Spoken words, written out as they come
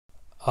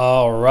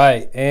All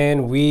right,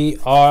 and we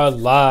are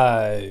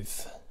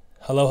live.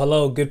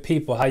 Hello, good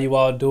people. How you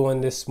all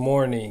doing this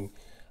morning?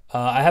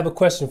 I have a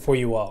question for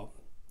you all.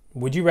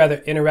 Would you rather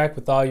interact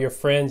with all your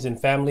friends and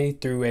family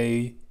through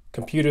a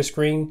computer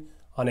screen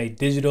on a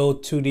digital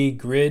 2D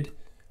grid?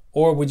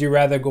 Or would you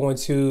rather go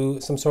into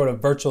some sort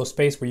of virtual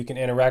space where you can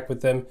interact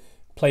with them,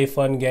 play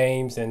fun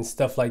games and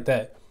stuff like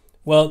that?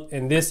 Well,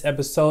 in this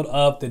episode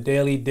of the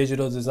Daily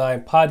Digital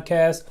Design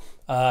Podcast,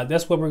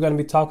 that's what we're going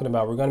to be talking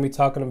about. We're going to be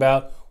talking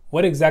about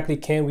what exactly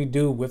can we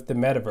do with the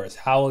metaverse?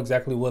 How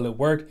exactly will it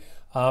work?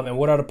 And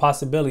what are the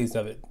possibilities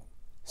of it?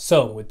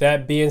 So with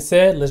that being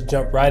said, let's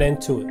jump right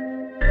into it.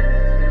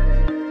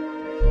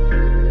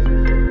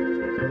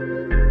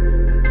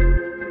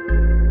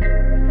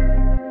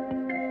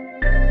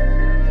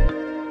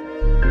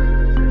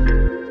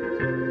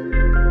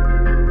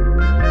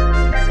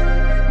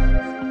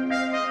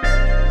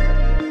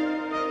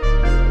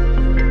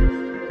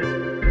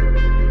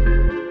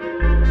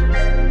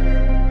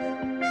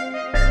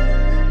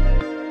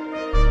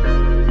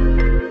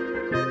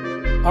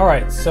 All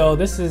right, so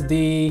this is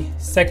the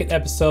second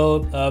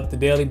episode of the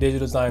Daily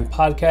Digital Design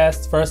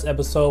Podcast. First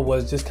episode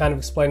was just kind of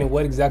explaining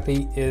what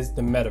exactly is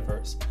the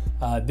metaverse.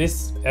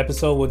 This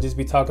episode will just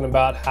be talking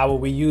about how will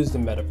we use the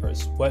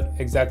metaverse? What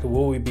exactly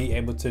will we be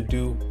able to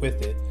do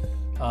with it?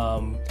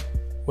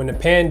 When the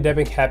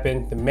pandemic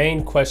happened, the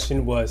main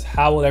question was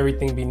how will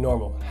everything be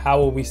normal? How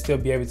will we still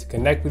be able to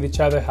connect with each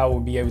other? How will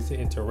we be able to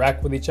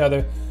interact with each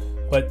other?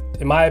 But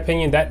in my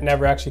opinion, that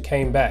never actually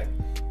came back.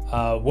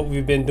 What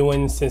we've been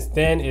doing since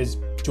then is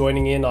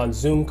joining in on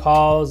Zoom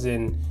calls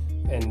and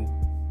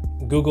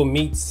Google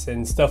Meets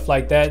and stuff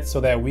like that so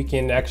that we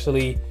can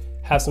actually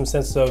have some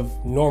sense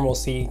of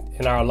normalcy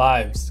in our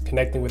lives,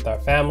 connecting with our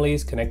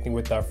families, connecting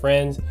with our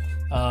friends.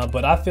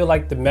 But I feel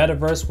like the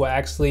metaverse will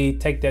actually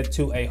take that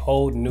to a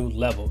whole new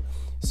level.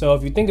 So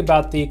if you think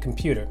about the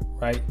computer,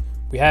 right,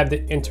 we have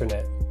the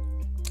internet,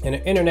 and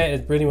the internet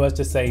is pretty much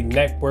just a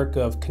network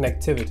of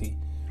connectivity.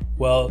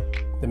 Well,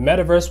 the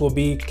metaverse will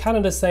be kind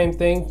of the same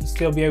thing. You'll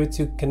still be able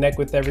to connect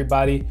with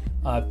everybody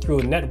through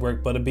a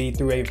network, but it'll be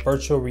through a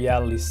virtual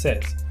reality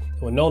sense.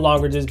 It will no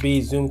longer just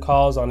be Zoom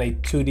calls on a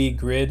 2D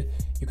grid.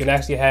 You can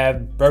actually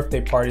have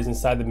birthday parties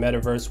inside the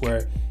metaverse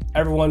where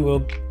everyone will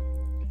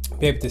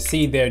be able to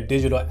see their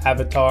digital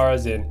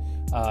avatars, and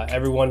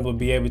everyone will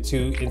be able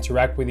to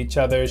interact with each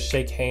other,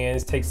 shake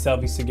hands, take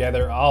selfies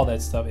together, all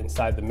that stuff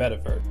inside the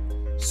metaverse.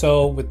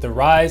 So with the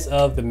rise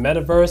of the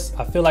metaverse,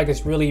 I feel like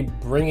it's really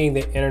bringing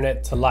the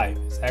internet to life.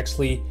 It's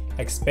actually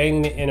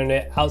expanding the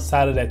internet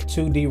outside of that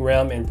 2D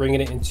realm and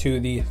bringing it into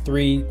the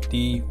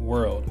 3D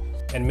world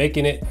and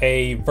making it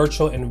a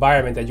virtual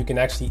environment that you can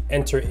actually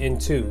enter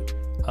into.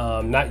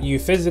 Not you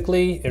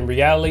physically in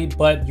reality,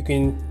 but you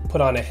can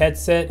put on a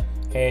headset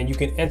and you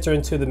can enter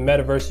into the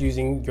metaverse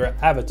using your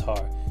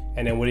avatar.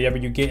 And then whatever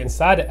you get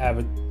inside the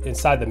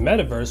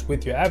metaverse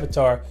with your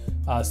avatar,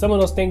 some of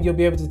those things you'll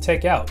be able to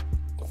take out.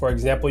 For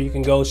example, you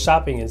can go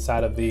shopping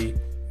inside of the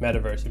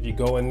metaverse. If you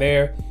go in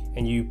there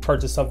and you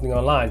purchase something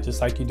online, just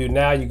like you do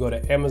now, you go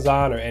to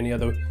Amazon or any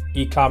other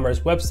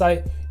e-commerce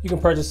website, you can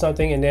purchase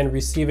something and then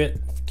receive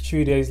it a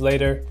few days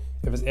later.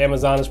 If it's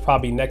Amazon, it's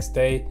probably next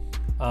day.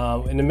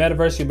 In the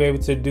metaverse, you'll be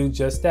able to do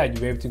just that.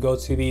 You'll be able to go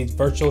to these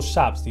virtual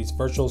shops, these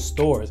virtual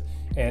stores,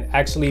 and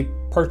actually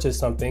purchase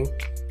something.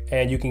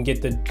 And you can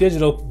get the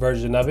digital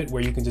version of it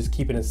where you can just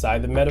keep it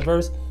inside the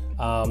metaverse.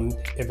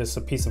 If it's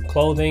a piece of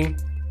clothing,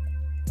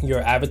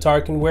 your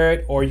avatar can wear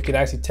it, or you can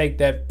actually take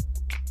that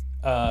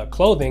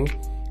clothing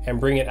and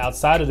bring it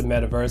outside of the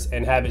metaverse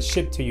and have it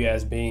shipped to you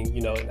as being,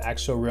 an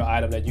actual real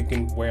item that you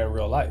can wear in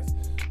real life.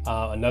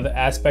 Another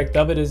aspect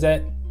of it is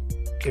that,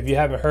 if you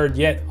haven't heard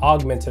yet,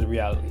 augmented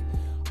reality.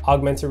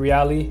 Augmented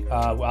reality,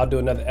 I'll do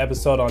another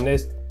episode on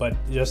this, but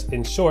just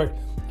in short,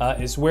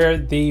 it's where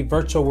the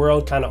virtual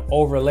world kind of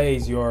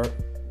overlays your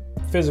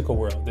physical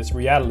world, this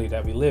reality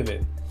that we live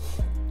in.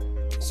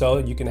 So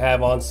you can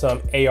have on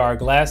some AR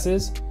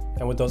glasses,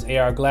 and with those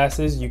AR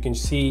glasses, you can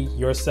see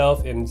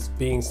yourself in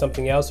being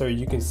something else, or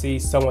you can see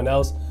someone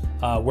else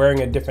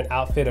wearing a different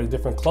outfit or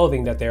different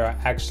clothing that they are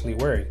actually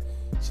wearing.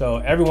 So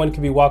everyone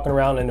can be walking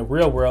around in the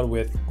real world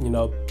with,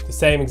 the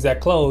same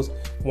exact clothes.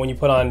 When you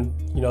put on,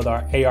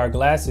 our AR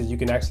glasses, you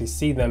can actually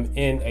see them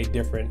in a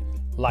different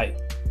light.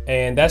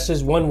 And that's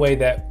just one way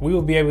that we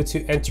will be able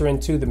to enter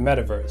into the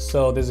metaverse.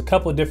 So there's a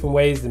couple of different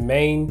ways. The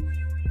main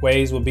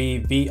ways will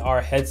be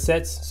VR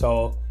headsets.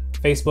 So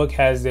Facebook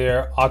has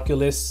their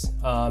Oculus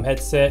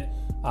headset.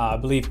 I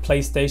believe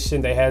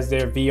PlayStation, they has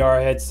their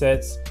VR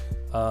headsets.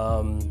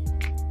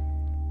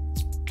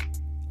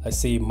 Let's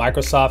see,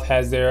 Microsoft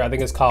has their, I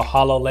think it's called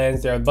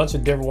HoloLens. There are a bunch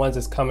of different ones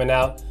that's coming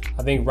out.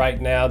 I think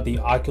right now the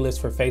Oculus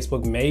for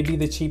Facebook may be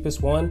the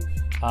cheapest one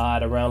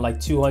at around like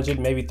 $200,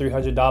 maybe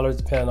 $300,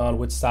 depending on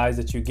which size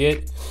that you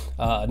get.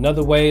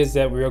 Another way is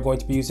that we are going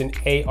to be using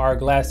AR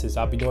glasses.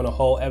 I'll be doing a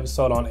whole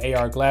episode on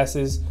AR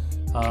glasses,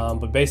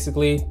 but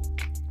basically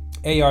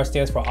AR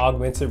stands for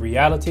augmented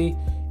reality.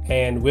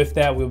 And with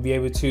that, we'll be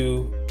able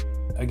to,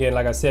 again,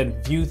 like I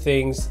said, view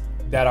things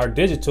that are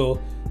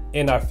digital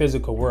in our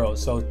physical world.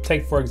 So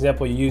take, for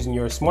example, you're using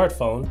your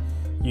smartphone,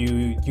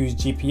 you use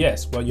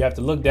GPS. Well, you have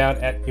to look down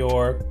at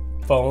your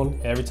phone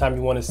every time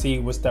you want to see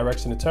which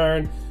direction to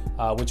turn,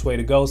 which way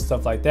to go,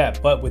 stuff like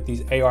that. But with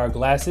these AR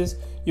glasses,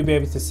 you'll be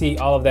able to see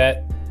all of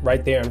that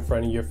right there in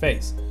front of your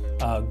face.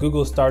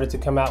 Google started to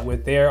come out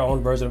with their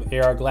own version of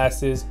AR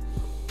glasses.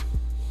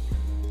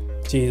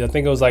 Geez, I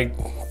think it was like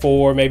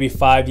 4, maybe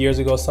 5 years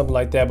ago, something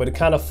like that, but it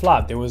kind of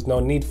flopped. There was no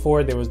need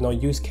for it. There was no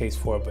use case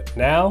for it. But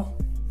now,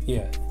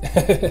 yeah,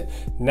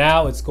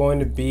 now it's going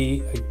to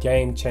be a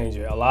game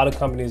changer. A lot of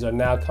companies are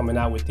now coming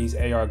out with these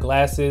AR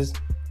glasses,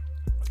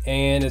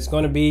 and it's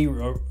going to be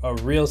a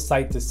real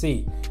sight to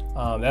see.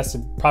 That's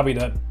probably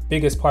the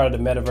biggest part of the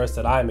metaverse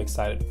that I'm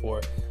excited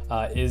for,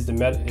 is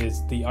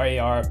the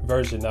AR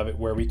version of it,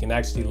 where we can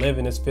actually live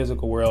in this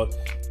physical world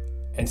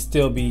and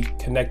still be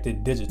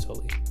connected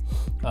digitally.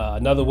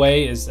 Another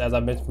way is, as I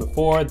mentioned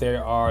before,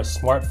 there are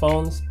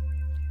smartphones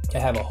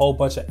that have a whole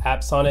bunch of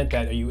apps on it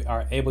that you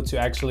are able to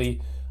actually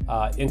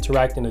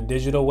interact in a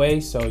digital way.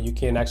 So you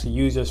can actually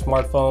use your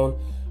smartphone.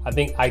 I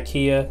think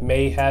IKEA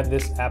may have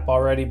this app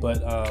already,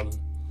 but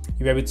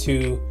you're able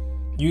to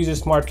use your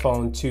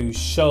smartphone to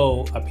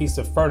show a piece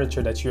of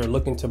furniture that you're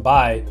looking to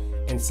buy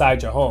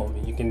inside your home.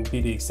 And you can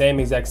be the same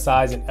exact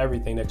size and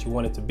everything that you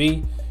want it to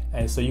be.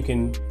 And so you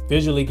can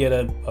visually get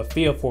a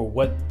feel for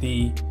what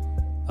the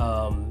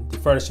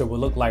furniture will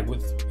look like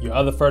with your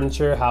other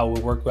furniture, how it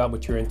will work out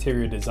with your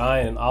interior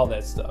design and all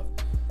that stuff.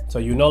 So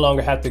you no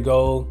longer have to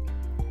go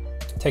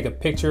take a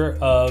picture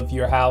of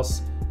your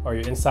house or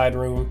your inside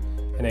room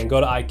and then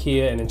go to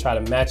IKEA and then try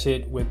to match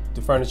it with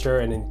the furniture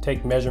and then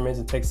take measurements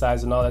and take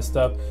size and all that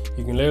stuff.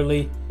 You can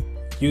literally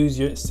use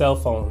your cell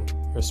phone,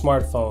 your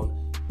smartphone,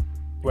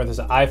 whether it's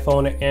an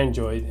iPhone or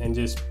Android, and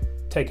just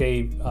take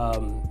a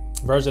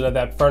version of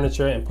that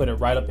furniture and put it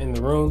right up in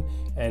the room,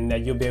 and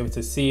that you'll be able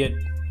to see it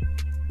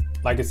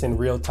like it's in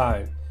real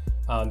time.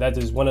 That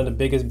is one of the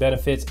biggest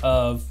benefits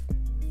of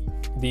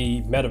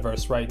the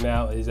metaverse right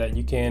now, is that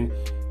you can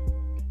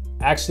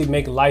actually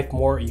make life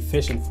more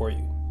efficient for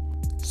you.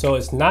 So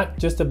it's not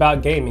just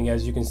about gaming,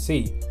 as you can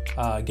see.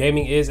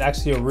 Gaming is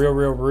actually a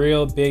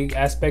real big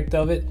aspect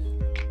of it.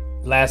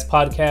 Last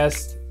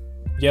podcast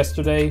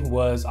yesterday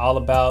was all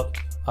about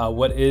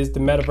what is the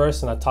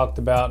metaverse, and I talked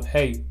about,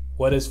 hey,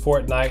 what is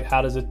Fortnite?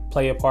 How does it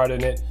play a part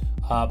in it?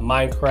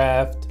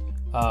 Minecraft,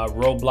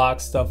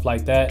 Roblox, stuff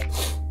like that.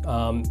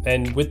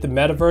 And with the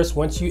metaverse,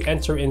 once you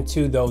enter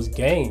into those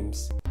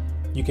games,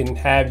 you can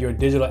have your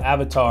digital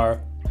avatar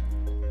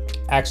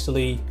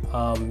actually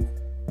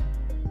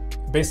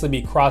basically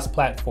be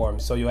cross-platform.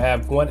 So you'll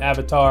have one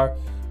avatar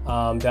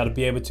that'll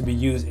be able to be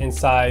used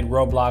inside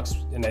Roblox,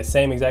 and that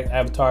same exact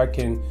avatar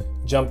can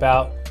jump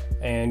out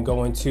and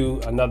go into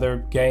another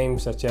game,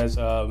 such as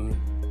I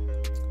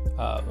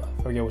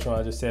forget which one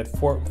I just said,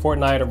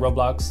 Fortnite or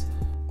Roblox.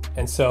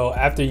 And so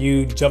after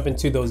you jump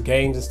into those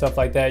games and stuff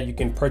like that, you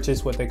can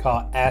purchase what they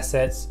call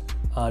assets.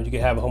 You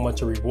can have a whole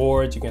bunch of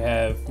rewards. You can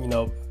have,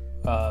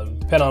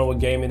 depending on what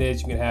game it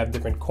is, you can have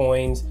different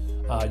coins.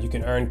 You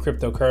can earn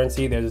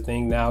cryptocurrency. There's a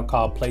thing now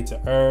called play to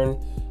earn,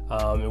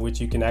 in which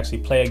you can actually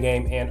play a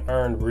game and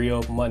earn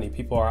real money.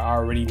 People are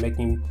already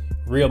making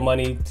real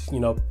money,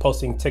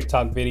 posting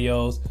TikTok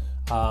videos,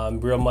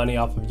 real money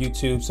off of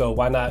YouTube. So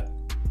why not,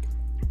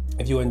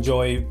 if you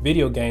enjoy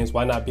video games,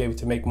 why not be able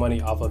to make money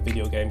off of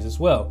video games as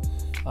well?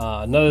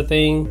 Another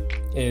thing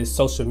is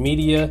social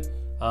media.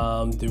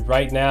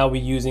 Right now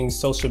we're using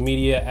social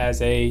media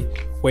as a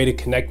way to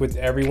connect with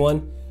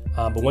everyone.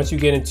 But once you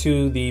get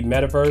into the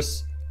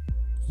metaverse,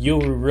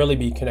 you'll really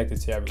be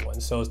connected to everyone.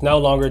 So it's no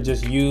longer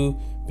just you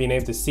being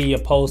able to see a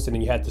post and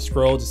then you have to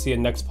scroll to see a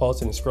next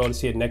post and scroll to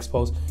see a next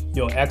post.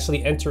 You'll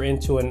actually enter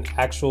into an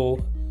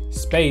actual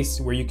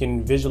space where you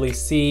can visually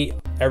see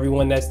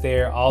everyone that's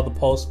there, all the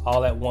posts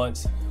all at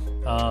once.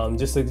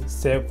 Just to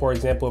say, for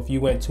example, if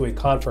you went to a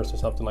conference or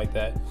something like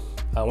that,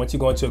 once you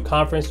go into a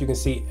conference, you can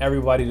see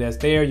everybody that's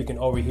there. You can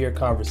overhear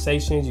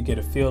conversations, you get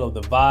a feel of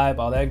the vibe,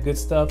 all that good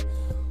stuff.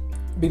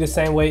 Be the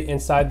same way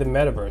inside the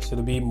metaverse.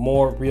 It'll be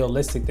more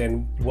realistic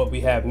than what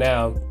we have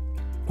now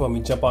when we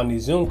jump on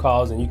these Zoom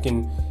calls, and you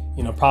can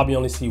probably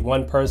only see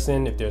one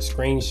person if they're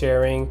screen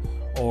sharing,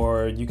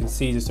 or you can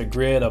see just a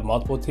grid of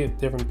multiple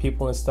different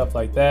people and stuff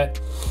like that.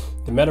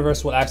 The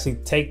metaverse will actually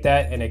take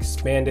that and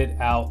expand it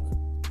out,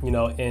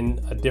 in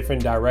a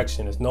different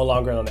direction. It's no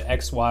longer on the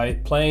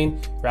XY plane.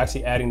 We're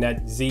actually adding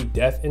that Z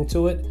depth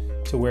into it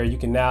to where you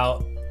can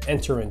now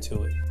enter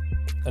into it.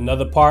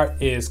 Another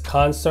part is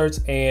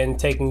concerts and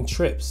taking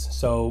trips.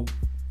 So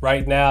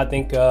right now, I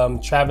think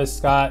Travis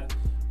Scott,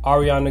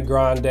 Ariana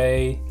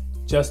Grande,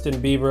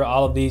 Justin Bieber,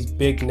 all of these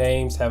big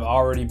names have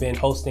already been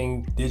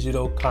hosting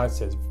digital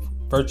concerts,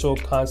 virtual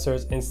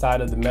concerts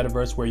inside of the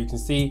metaverse, where you can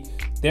see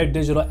their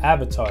digital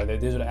avatar. Their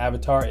digital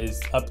avatar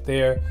is up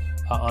there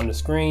on the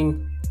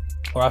screen,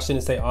 or I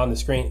shouldn't say on the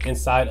screen,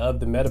 inside of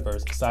the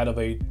metaverse, inside of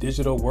a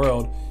digital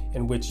world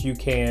in which you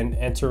can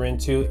enter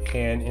into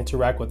and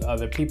interact with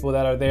other people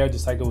that are there,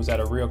 just like it was at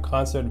a real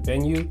concert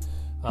venue.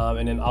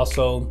 And then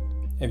also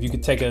if you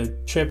could take a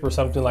trip or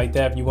something like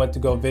that, if you want to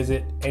go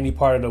visit any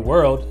part of the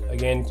world,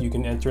 again, you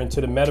can enter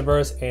into the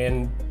metaverse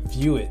and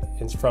view it.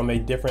 It's from a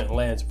different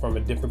lens, from a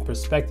different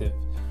perspective.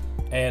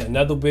 And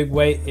another big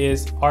way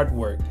is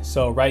artwork.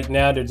 So right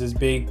now there's this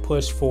big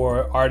push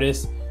for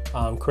artists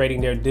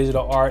creating their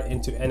digital art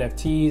into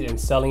NFTs and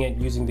selling it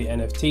using the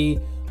NFT,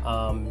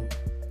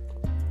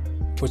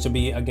 which will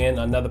be, again,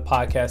 another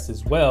podcast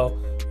as well.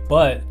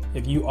 But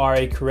if you are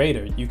a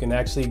creator, you can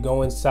actually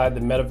go inside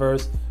the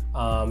metaverse,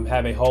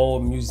 have a whole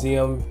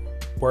museum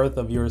worth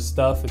of your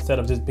stuff. Instead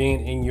of just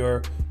being in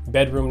your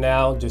bedroom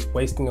now, just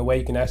wasting away,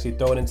 you can actually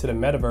throw it into the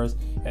metaverse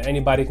and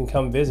anybody can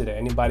come visit it.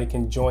 Anybody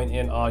can join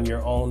in on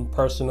your own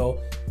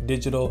personal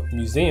digital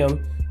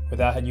museum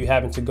without you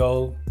having to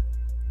go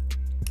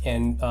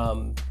and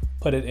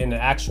put it in an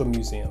actual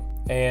museum.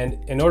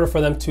 And in order for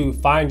them to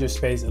find your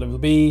space, it will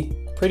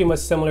be pretty much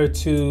similar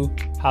to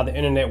how the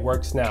internet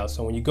works now.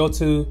 So when you go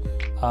to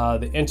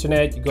the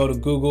internet, you go to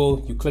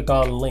Google, you click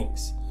on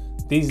links.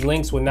 These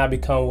links will now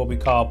become what we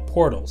call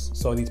portals.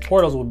 So these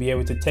portals will be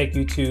able to take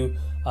you to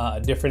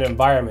a different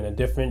environment, a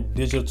different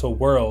digital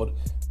world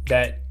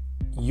that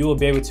you will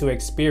be able to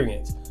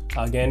experience.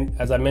 Again,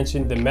 as I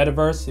mentioned, the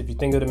metaverse, if you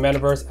think of the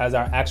metaverse as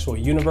our actual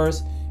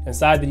universe,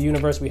 inside the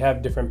universe we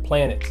have different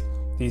planets.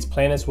 These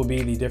planets will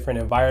be the different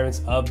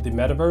environments of the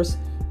metaverse,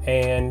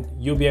 and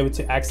you'll be able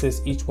to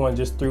access each one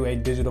just through a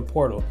digital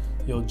portal.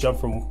 You'll jump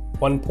from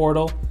one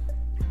portal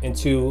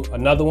into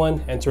another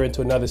one, enter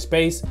into another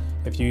space.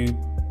 If you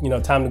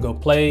time to go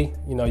play,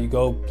 you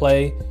go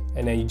play,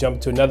 and then you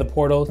jump to another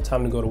portal,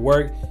 time to go to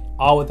work,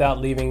 all without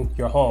leaving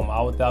your home,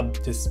 all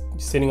without just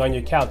sitting on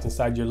your couch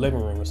inside your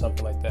living room or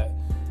something like that.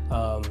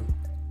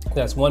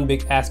 That's one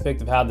big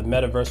aspect of how the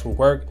metaverse will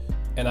work.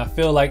 And I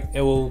feel like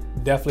it will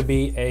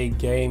definitely be a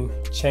game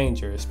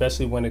changer,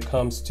 especially when it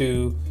comes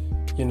to,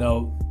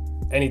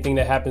 anything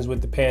that happens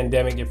with the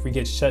pandemic. If we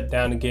get shut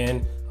down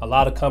again, a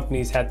lot of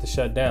companies had to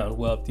shut down.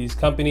 Well, if these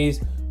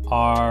companies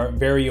are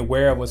very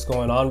aware of what's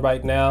going on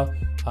right now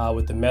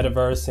with the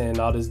metaverse and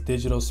all this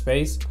digital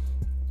space,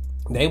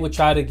 they will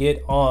try to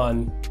get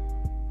on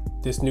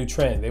this new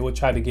trend. They will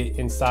try to get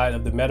inside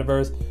of the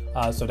metaverse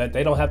so that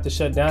they don't have to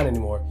shut down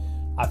anymore.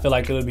 I feel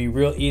like it'll be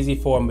real easy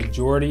for a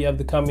majority of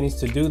the companies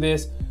to do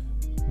this.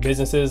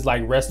 Businesses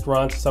like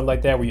restaurants, something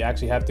like that, where you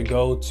actually have to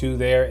go to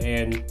there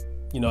and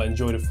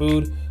enjoy the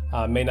food,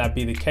 may not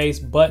be the case.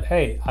 But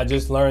hey, I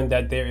just learned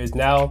that there is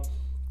now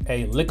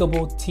a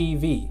lickable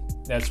TV.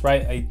 That's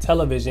right, a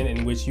television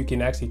in which you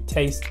can actually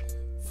taste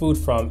food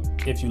from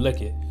if you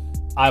lick it.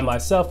 I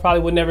myself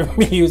probably would never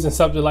be using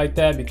something like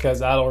that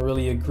because I don't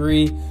really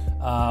agree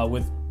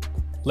with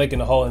licking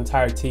the whole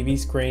entire TV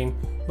screen.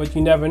 But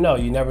you never know.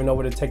 You never know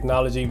what the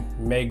technology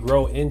may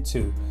grow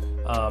into.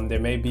 There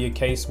may be a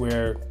case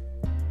where,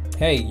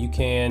 hey, you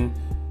can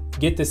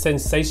get the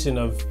sensation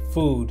of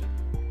food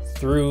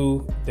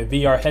through the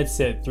VR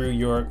headset, through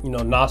your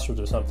nostrils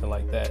or something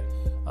like that.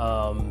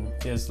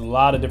 There's a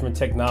lot of different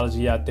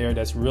technology out there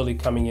that's really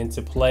coming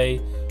into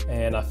play,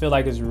 and I feel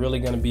like it's really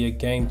going to be a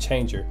game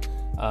changer.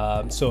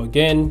 So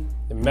again,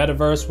 the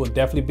metaverse will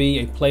definitely be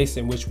a place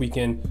in which we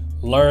can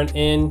learn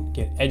in,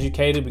 get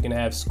educated. We can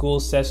have school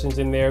sessions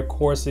in there,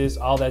 courses,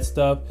 all that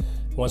stuff.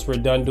 Once we're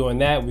done doing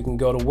that, we can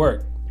go to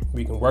work.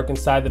 We can work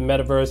inside the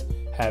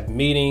metaverse, have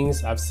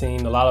meetings. I've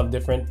seen a lot of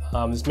different,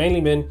 it's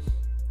mainly been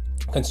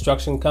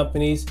construction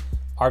companies,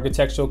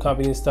 architectural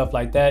companies, stuff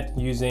like that,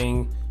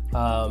 using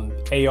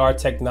AR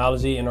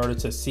technology in order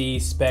to see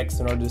specs,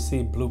 in order to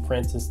see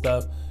blueprints and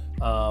stuff.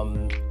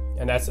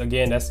 And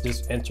that's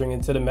just entering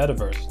into the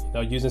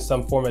metaverse, using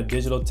some form of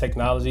digital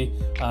technology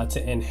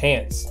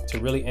to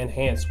really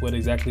enhance what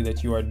exactly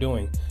that you are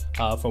doing.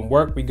 From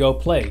work, we go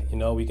play.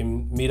 We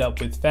can meet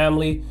up with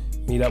family,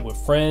 meet up with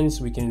friends.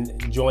 We can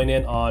join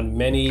in on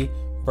many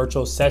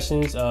virtual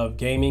sessions of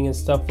gaming and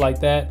stuff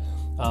like that.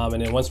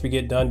 And then once we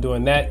get done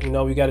doing that,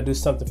 we got to do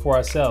something for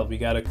ourselves. We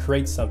got to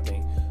create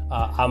something.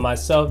 I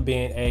myself,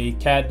 being a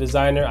CAD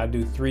designer, I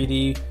do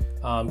 3D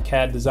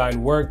CAD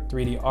design work,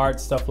 3D art,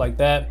 stuff like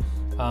that.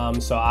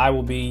 So I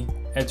will be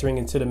entering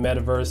into the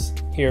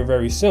metaverse here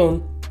very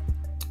soon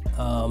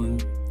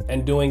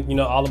and doing,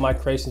 all of my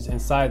creations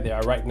inside there.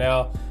 Right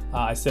now,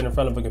 I sit in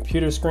front of a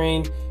computer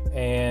screen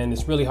and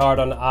it's really hard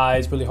on the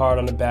eyes, really hard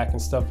on the back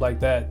and stuff like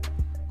that.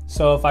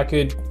 So if I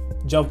could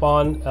jump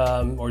on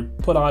or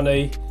put on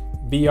a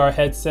VR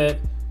headset,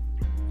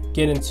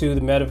 get into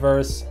the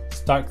metaverse,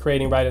 start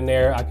creating right in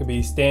there. I could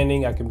be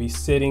standing, I could be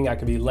sitting, I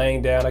could be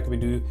laying down, I could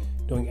be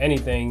doing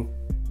anything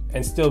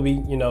and still be,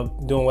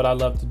 doing what I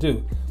love to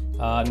do.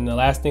 And the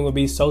last thing would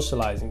be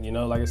socializing.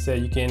 Like I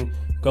said, you can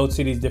go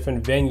to these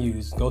different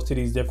venues, go to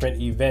these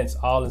different events,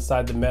 all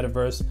inside the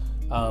metaverse,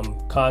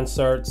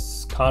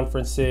 concerts,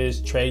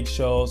 conferences, trade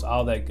shows,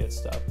 all that good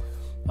stuff.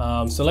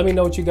 So let me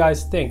know what you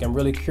guys think. I'm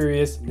really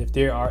curious if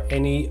there are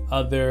any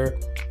other,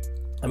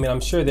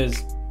 I'm sure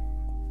there's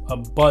a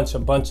bunch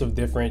of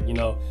different,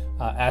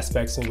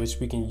 aspects in which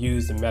we can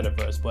use the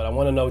metaverse, but I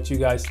want to know what you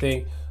guys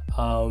think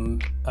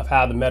of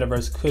how the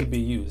metaverse could be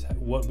used,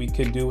 what we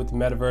could do with the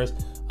metaverse,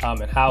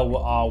 and how it will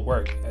all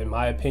work. In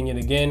my opinion,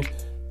 again,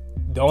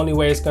 the only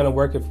way it's going to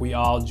work if we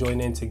all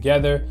join in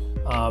together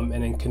and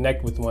then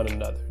connect with one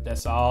another.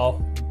 That's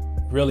all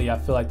really I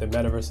feel like the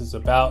metaverse is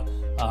about,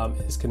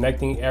 is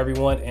connecting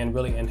everyone and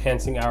really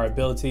enhancing our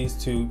abilities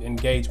to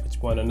engage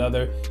with one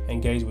another,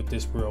 engage with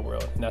this real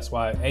world. And that's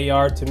why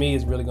AR to me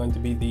is really going to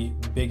be the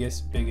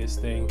biggest thing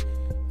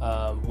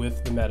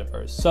with the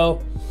metaverse.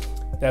 So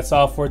that's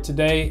all for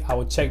today. I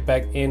will check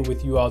back in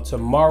with you all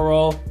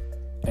tomorrow,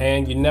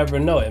 and you never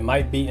know, it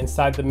might be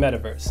inside the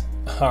metaverse.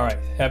 All right,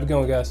 have a good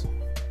one, guys.